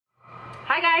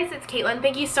Hi guys, it's Caitlin.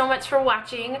 Thank you so much for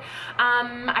watching.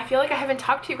 I feel like I haven't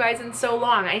talked to you guys in so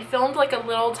long. I filmed like a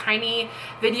little tiny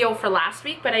video for last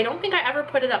week, but I don't think I ever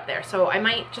put it up there, so I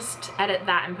might just edit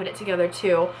that and put it together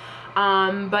too.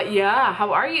 But yeah,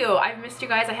 how are you? I've missed you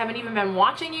guys. I haven't even been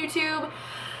watching YouTube,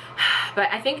 but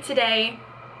I think today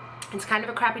it's kind of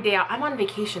a crappy day out. I'm on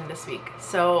vacation this week,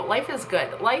 so life is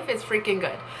good. Life is freaking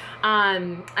good.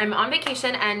 I'm on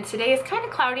vacation and today is kind of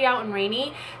cloudy out and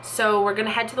rainy, so we're gonna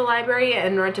head to the library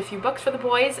and rent a few books for the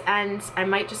boys, and I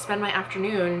might just spend my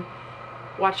afternoon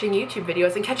watching YouTube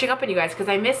videos and catching up on you guys because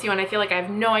I miss you and I feel like I have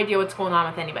no idea what's going on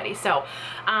with anybody. So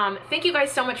thank you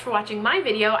guys so much for watching my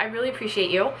video. I really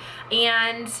appreciate you.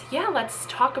 And yeah, let's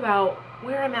talk about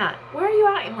where I'm at. Where are you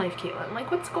at in life, Caitlin? Like,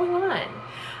 what's going on?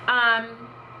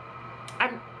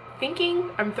 I'm thinking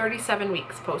I'm 37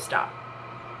 weeks post-op.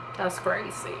 That's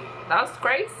crazy. That's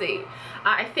crazy.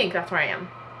 I think that's where I am.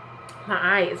 My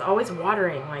eye is always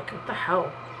watering. Like, what the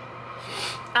hell?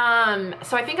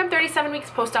 So I think I'm 37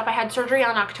 weeks post-op. I had surgery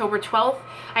on October 12th.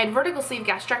 I had vertical sleeve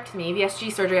gastrectomy,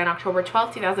 VSG surgery on October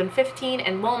 12th, 2015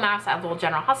 in Lowell, Mass. at Lowell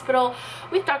General Hospital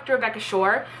with Dr. Rebecca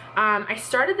Shore. I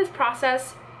started this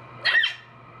process,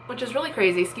 which is really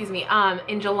crazy, excuse me,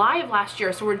 in July of last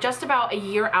year. So we're just about a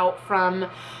year out from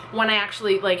when I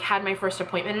actually like had my first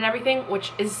appointment and everything,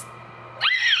 which is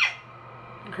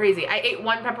crazy. I ate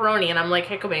one pepperoni and I'm like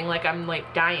hiccuping, like I'm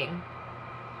like dying.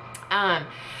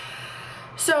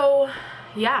 So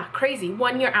yeah, crazy,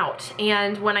 1 year out.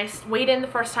 And when I weighed in the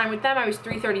first time with them, I was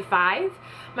 335.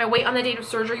 My weight on the date of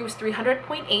surgery was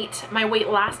 300.8. My weight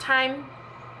last time,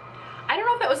 I don't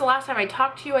know if that was the last time I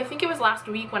talked to you. I think it was last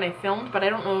week when I filmed, but I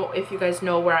don't know if you guys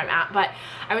know where I'm at. But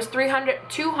I was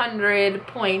 208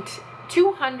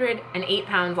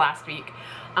 pounds last week.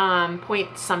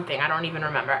 Point something, I don't even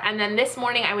remember. And then this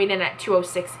morning I weighed in at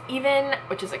 206 even,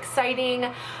 which is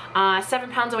exciting.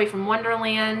 7 pounds away from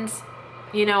Wonderland.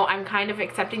 You know, I'm kind of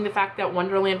accepting the fact that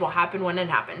Wonderland will happen when it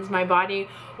happens. My body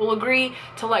will agree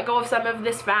to let go of some of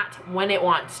this fat when it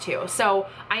wants to. So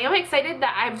I am excited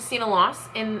that I've seen a loss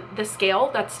in the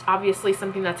scale. That's obviously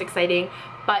something that's exciting.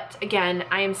 But again,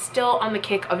 I am still on the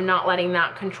kick of not letting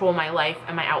that control my life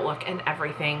and my outlook and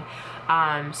everything.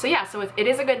 So yeah, so it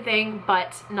is a good thing,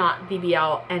 but not the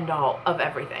be-all end-all of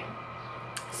everything.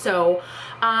 So,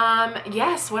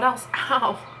 yes, what else?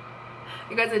 Ow.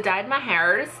 You guys have dyed my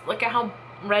hairs. Look at how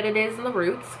red it is in the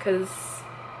roots, because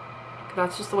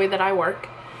that's just the way that I work.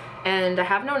 And I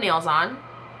have no nails on.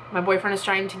 My boyfriend is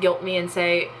trying to guilt me and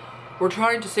say, we're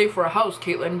trying to save for a house,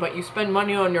 Caitlin, but you spend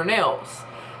money on your nails.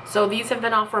 So these have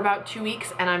been off for about 2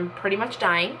 weeks and I'm pretty much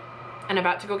dying and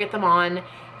about to go get them on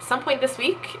some point this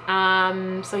week.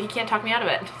 So he can't talk me out of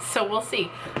it. So we'll see.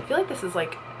 I feel like this is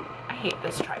like, I hate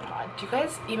this tripod. Do you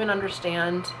guys even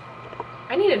understand?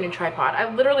 I need a new tripod. I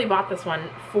literally bought this one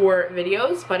for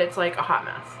videos, but it's like a hot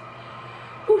mess.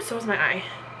 Ooh, so is my eye.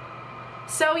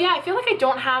 So yeah, I feel like I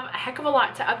don't have a heck of a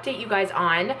lot to update you guys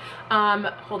on.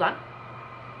 Hold on.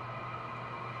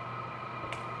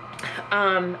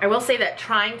 I will say that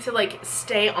trying to like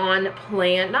stay on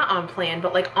plan, not on plan,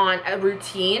 but like on a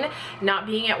routine, not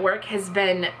being at work has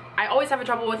been, I always have a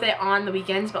trouble with it on the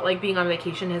weekends, but like being on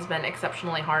vacation has been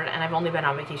exceptionally hard, and I've only been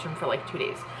on vacation for like 2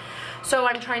 days. So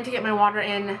I'm trying to get my water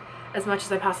in as much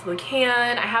as I possibly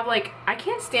can. I have like, I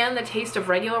can't stand the taste of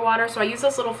regular water, so I use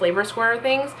those little flavor square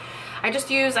things. I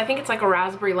just use, I think it's like a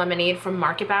raspberry lemonade from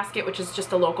Market Basket, which is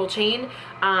just a local chain.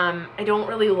 I don't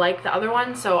really like the other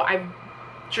one, so I've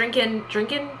drunken.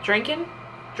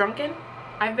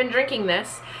 I've been drinking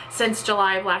this since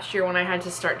July of last year when I had to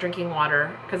start drinking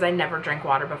water, because I never drank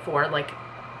water before, like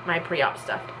my pre-op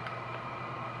stuff.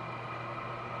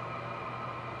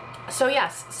 So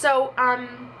yes, so I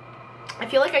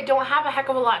feel like I don't have a heck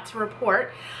of a lot to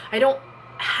report. I don't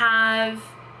have,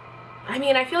 I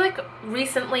mean, I feel like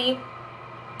recently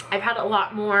I've had a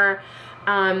lot more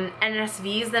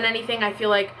NSVs than anything. I feel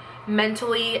like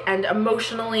mentally and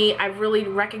emotionally I've really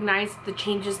recognized the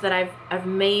changes that I've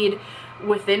made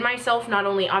within myself, not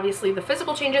only obviously the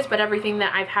physical changes, but everything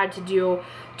that I've had to do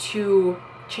to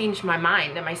change my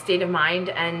mind and my state of mind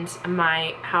and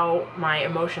how my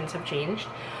emotions have changed.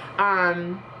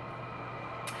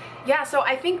 Yeah, so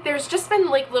I think there's just been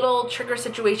like little trigger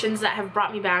situations that have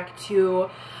brought me back to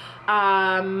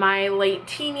my late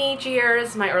teenage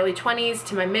years, my early 20s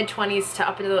to my mid 20s to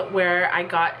up into where I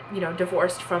got, you know,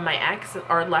 divorced from my ex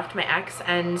or left my ex,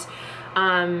 and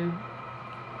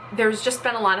there's just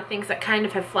been a lot of things that kind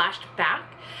of have flashed back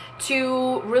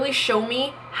to really show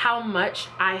me how much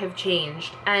I have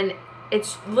changed. And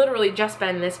it's literally just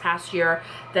been this past year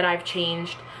that I've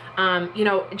changed. You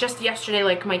know, just yesterday,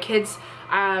 like my kids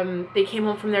They came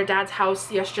home from their dad's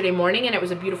house yesterday morning and it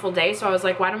was a beautiful day, so I was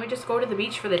like, why don't we just go to the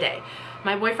beach for the day?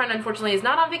 My boyfriend unfortunately is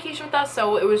not on vacation with us,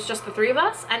 so it was just the three of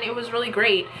us and it was really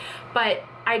great. But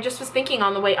I just was thinking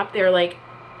on the way up there, like,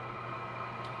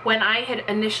 when I had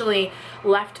initially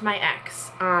left my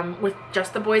ex with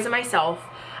just the boys and myself,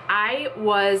 I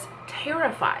was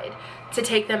terrified to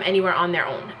take them anywhere on their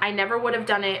own. I never would have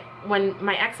done it. When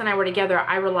my ex and I were together,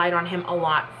 I relied on him a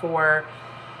lot for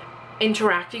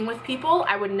interacting with people.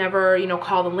 I would never, you know,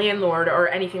 call the landlord or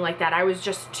anything like that. I was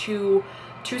just too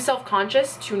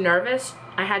self-conscious, too nervous.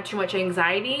 I had too much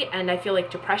anxiety and I feel like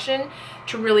depression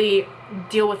to really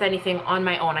deal with anything on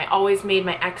my own. I always made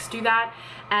my ex do that,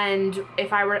 and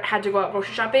if I had to go out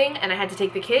grocery shopping and I had to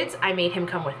take the kids, I made him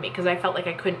come with me because I felt like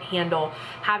I couldn't handle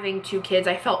having two kids.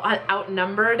 I felt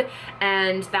outnumbered,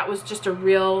 and that was just a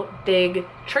real big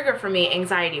trigger for me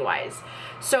anxiety-wise.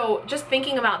 So just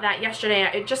thinking about that yesterday,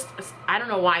 I don't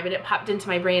know why, but it popped into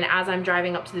my brain as I'm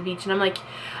driving up to the beach, and I'm like,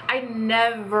 I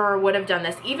never would have done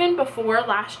this. Even before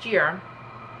last year,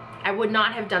 I would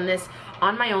not have done this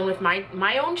on my own with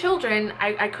my own children.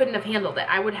 I couldn't have handled it.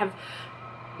 I would have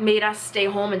made us stay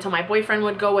home until my boyfriend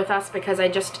would go with us because I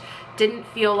just didn't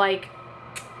feel like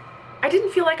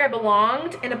I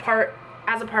belonged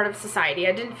as a part of society.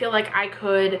 I didn't feel like I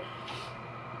could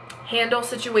handle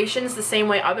situations the same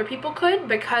way other people could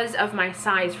because of my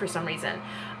size for some reason.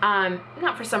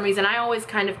 Not for some reason. I always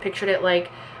kind of pictured it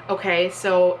like, okay,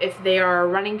 so if they are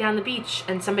running down the beach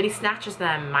and somebody snatches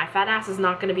them, my fat ass is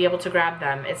not going to be able to grab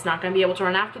them. It's not going to be able to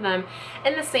run after them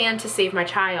in the sand to save my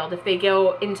child. If they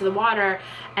go into the water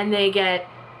and they get,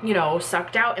 you know,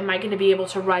 sucked out, am I going to be able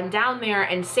to run down there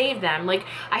and save them? Like,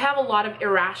 I have a lot of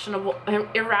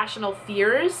irrational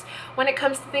fears when it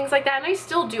comes to things like that, and I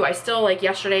still do. I still, like,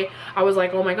 yesterday I was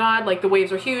like, oh my god, like, the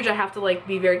waves are huge, I have to, like,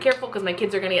 be very careful because my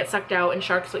kids are going to get sucked out and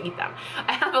sharks will eat them.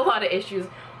 I have a lot of issues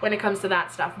when it comes to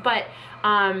that stuff, but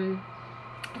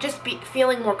just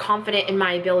feeling more confident in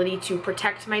my ability to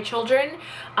protect my children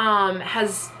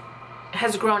has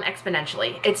grown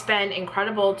exponentially. It's been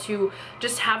incredible to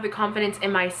just have the confidence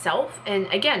in myself and,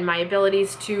 again, my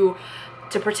abilities to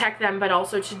protect them, but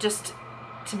also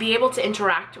to be able to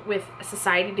interact with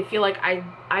society, to feel like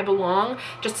I belong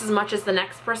just as much as the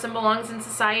next person belongs in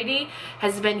society,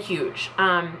 has been huge.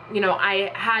 You know,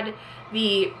 I had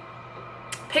the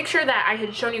picture that I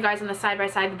had shown you guys on the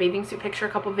side-by-side, the bathing suit picture a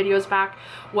couple videos back,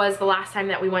 was the last time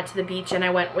that we went to the beach, and I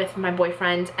went with my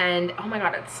boyfriend, and oh my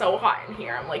god, it's so hot in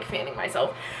here. I'm like fanning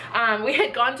myself. We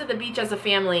had gone to the beach as a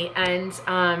family, and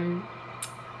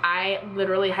I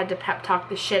literally had to pep talk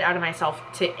the shit out of myself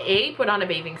to A, put on a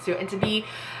bathing suit, and to B,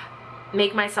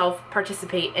 make myself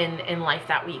participate in life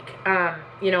that week.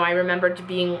 You know, I remembered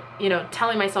being, you know,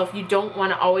 telling myself, you don't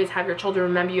want to always have your children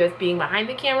remember you as being behind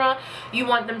the camera. You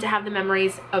want them to have the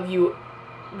memories of you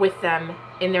with them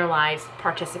in their lives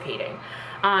participating.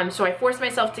 So I forced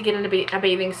myself to get in a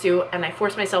bathing suit, and I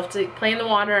forced myself to play in the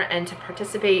water and to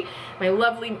participate. My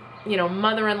lovely, you know,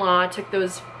 mother-in-law took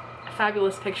those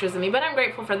fabulous pictures of me, but I'm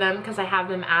grateful for them because I have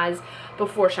them as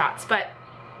before shots. But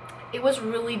it was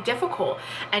really difficult.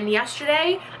 And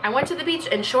yesterday I went to the beach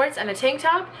in shorts and a tank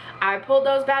top. I pulled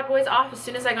those bad boys off as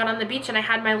soon as I got on the beach, and I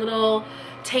had my little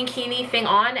tankini thing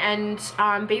on and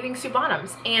bathing suit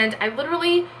bottoms, and I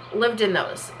literally lived in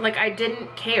those. Like, I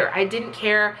didn't care. I didn't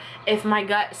care if my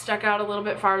gut stuck out a little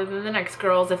bit farther than the next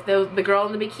girl's, if the girl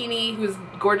in the bikini who's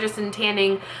gorgeous and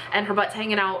tanning and her butt's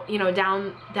hanging out, you know,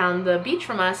 down the beach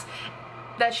from us,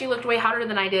 that she looked way hotter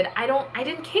than I did. I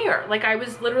didn't care. Like, I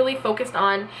was literally focused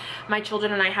on my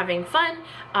children and I having fun,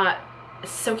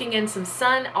 soaking in some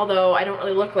sun, although I don't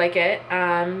really look like it,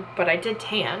 but I did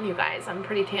tan, you guys. I'm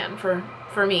pretty tan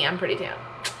for me. I'm pretty tan.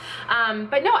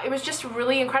 But no, it was just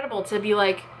really incredible to be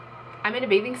like, I'm in a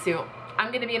bathing suit.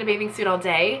 I'm gonna be in a bathing suit all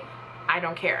day. I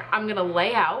don't care. I'm gonna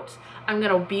lay out. I'm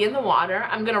gonna be in the water.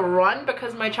 I'm gonna run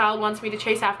because my child wants me to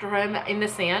chase after him in the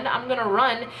sand. I'm gonna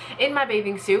run in my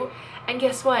bathing suit. And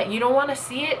guess what? You don't want to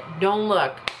see it? Don't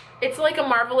look. It's like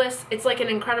it's like an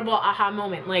incredible aha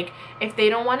moment. Like, if they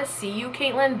don't want to see you,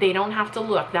 Caitlin, they don't have to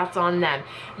look. That's on them.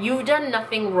 You've done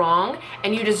nothing wrong,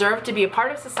 and you deserve to be a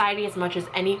part of society as much as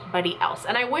anybody else.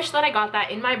 And I wish that I got that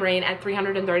in my brain at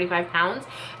 335 pounds,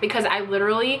 because I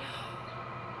would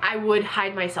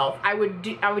hide myself. I would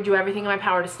do everything in my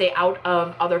power to stay out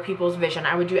of other people's vision.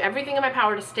 I would do everything in my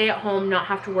power to stay at home, not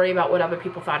have to worry about what other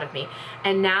people thought of me.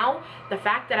 And now, the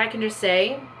fact that I can just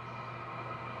say,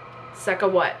 suck a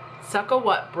what? Suck a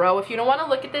what, bro? If you don't want to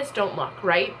look at this, don't look,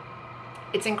 right?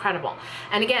 It's incredible.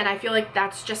 And again, I feel like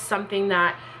that's just something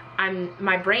that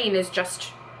my brain is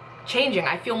just changing.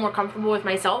 I feel more comfortable with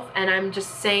myself, and I'm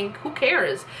just saying, who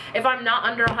cares? If I'm not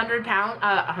under 100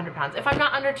 pounds, if I'm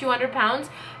not under 200 pounds,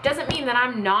 doesn't mean that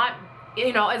I'm not,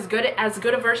 you know, as good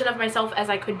a version of myself as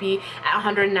I could be at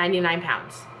 199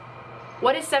 pounds.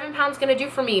 What is 7 pounds gonna do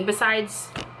for me besides,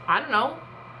 I don't know.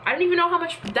 I don't even know how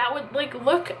much that would like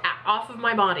look off of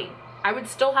my body. I would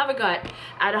still have a gut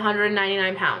at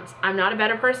 199 pounds. I'm not a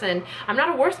better person. I'm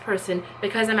not a worse person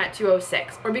because I'm at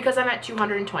 206 or because I'm at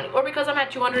 220 or because I'm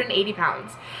at 280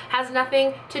 pounds. Has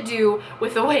nothing to do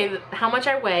with the way that, how much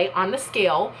I weigh on the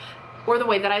scale or the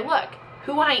way that I look.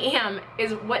 Who I am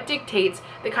is what dictates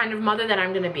the kind of mother that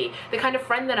I'm gonna be, the kind of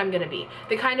friend that I'm gonna be,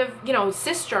 the kind of, you know,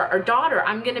 sister or daughter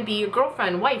I'm gonna be,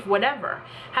 girlfriend, wife, whatever.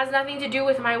 Has nothing to do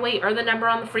with my weight or the number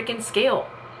on the freaking scale.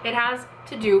 It has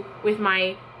to do with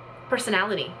my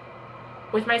personality,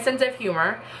 with my sense of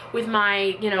humor, with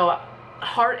my, you know,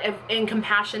 heart and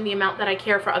compassion, the amount that I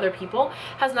care for other people.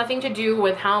 Has nothing to do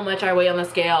with how much I weigh on the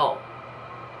scale.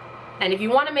 And if you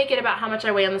want to make it about how much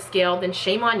I weigh on the scale, then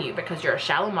shame on you, because you're a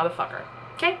shallow motherfucker.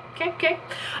 Okay, okay, okay.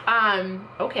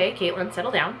 Okay, Caitlin,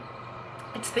 settle down.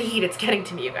 It's the heat, it's getting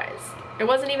to me, you guys. It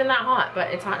wasn't even that hot,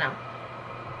 but it's hot now.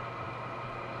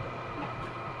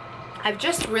 I've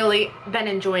just really been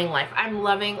enjoying life. I'm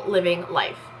loving living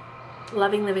life.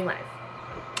 Loving living life.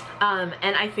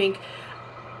 And I think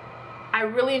I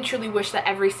really and truly wish that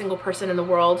every single person in the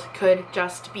world could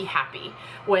just be happy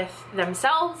with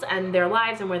themselves and their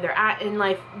lives and where they're at in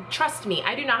life. Trust me,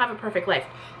 I do not have a perfect life.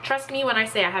 Trust me when I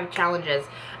say I have challenges.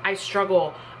 I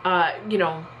struggle, you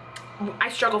know, I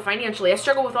struggle financially. I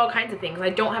struggle with all kinds of things. I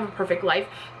don't have a perfect life,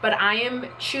 but I am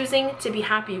choosing to be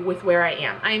happy with where I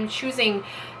am. I am choosing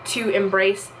to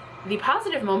embrace the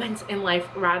positive moments in life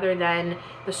rather than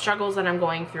the struggles that I'm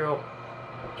going through,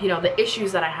 you know, the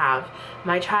issues that I have.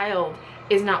 My child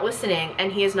is not listening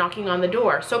and he is knocking on the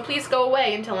door, so please go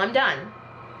away until I'm done.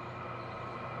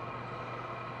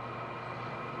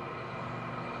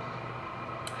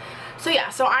 So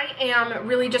yeah, so I am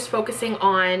really just focusing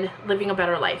on living a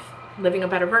better life, living a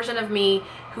better version of me,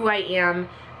 who I am,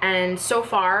 and so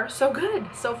far, so good.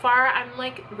 So far, I'm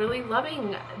like really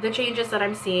loving the changes that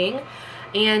I'm seeing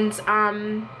and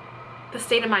the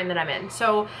state of mind that I'm in.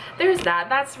 So there's that.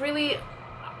 That's really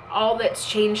all that's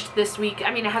changed this week.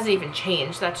 I mean, it hasn't even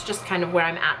changed. That's just kind of where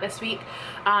I'm at this week.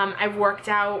 I've worked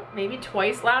out maybe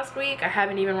twice last week. I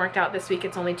haven't even worked out this week.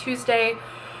 It's only Tuesday.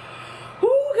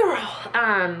 Ooh,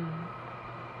 girl.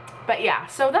 But yeah,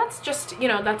 so that's just, you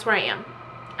know, that's where I am.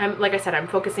 Like I said, I'm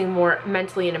focusing more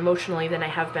mentally and emotionally than I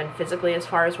have been physically as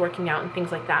far as working out and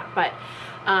things like that. But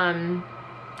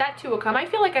that too will come. I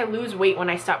feel like I lose weight when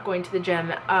I stop going to the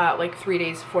gym like 4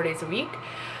 days a week.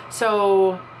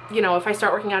 So, you know, if I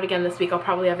start working out again this week, I'll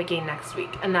probably have a gain next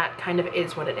week. And that kind of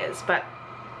is what it is. But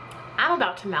I'm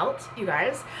about to melt, you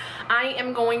guys. I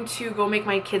am going to go make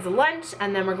my kids lunch,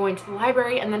 and then we're going to the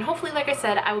library, and then hopefully, like I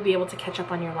said, I will be able to catch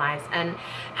up on your lives and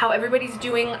how everybody's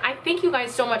doing. I thank you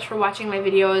guys so much for watching my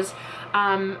videos.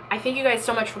 I thank you guys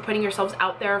so much for putting yourselves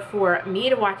out there for me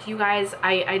to watch you guys.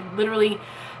 I literally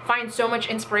find so much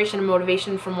inspiration and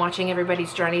motivation from watching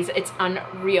everybody's journeys. It's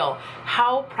unreal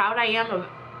how proud I am of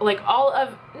like all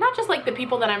of, not just like the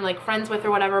people that I'm like friends with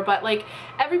or whatever, but like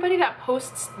everybody that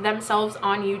posts themselves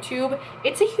on YouTube.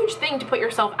 It's a huge thing to put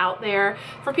yourself out there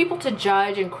for people to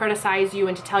judge and criticize you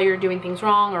and to tell you're doing things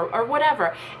wrong or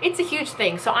whatever. It's a huge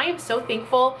thing. So I am so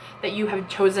thankful that you have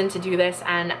chosen to do this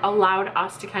and allowed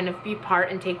us to kind of be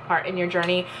part and take part in your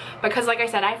journey, because like I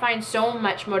said, I find so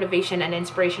much motivation and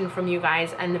inspiration from you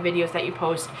guys and the videos that you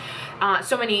post.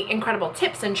 So many incredible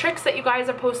tips and tricks that you guys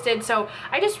have posted. So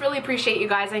I just really appreciate you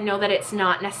guys. I know that it's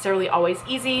not necessarily always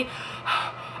easy.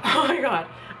 Oh my god.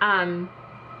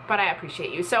 But I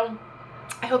appreciate you. So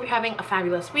I hope you're having a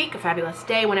fabulous week, a fabulous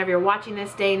day, whenever you're watching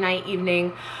this, day, night,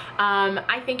 evening.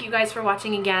 I thank you guys for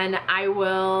watching again. I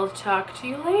will talk to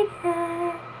you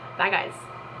later. Bye guys.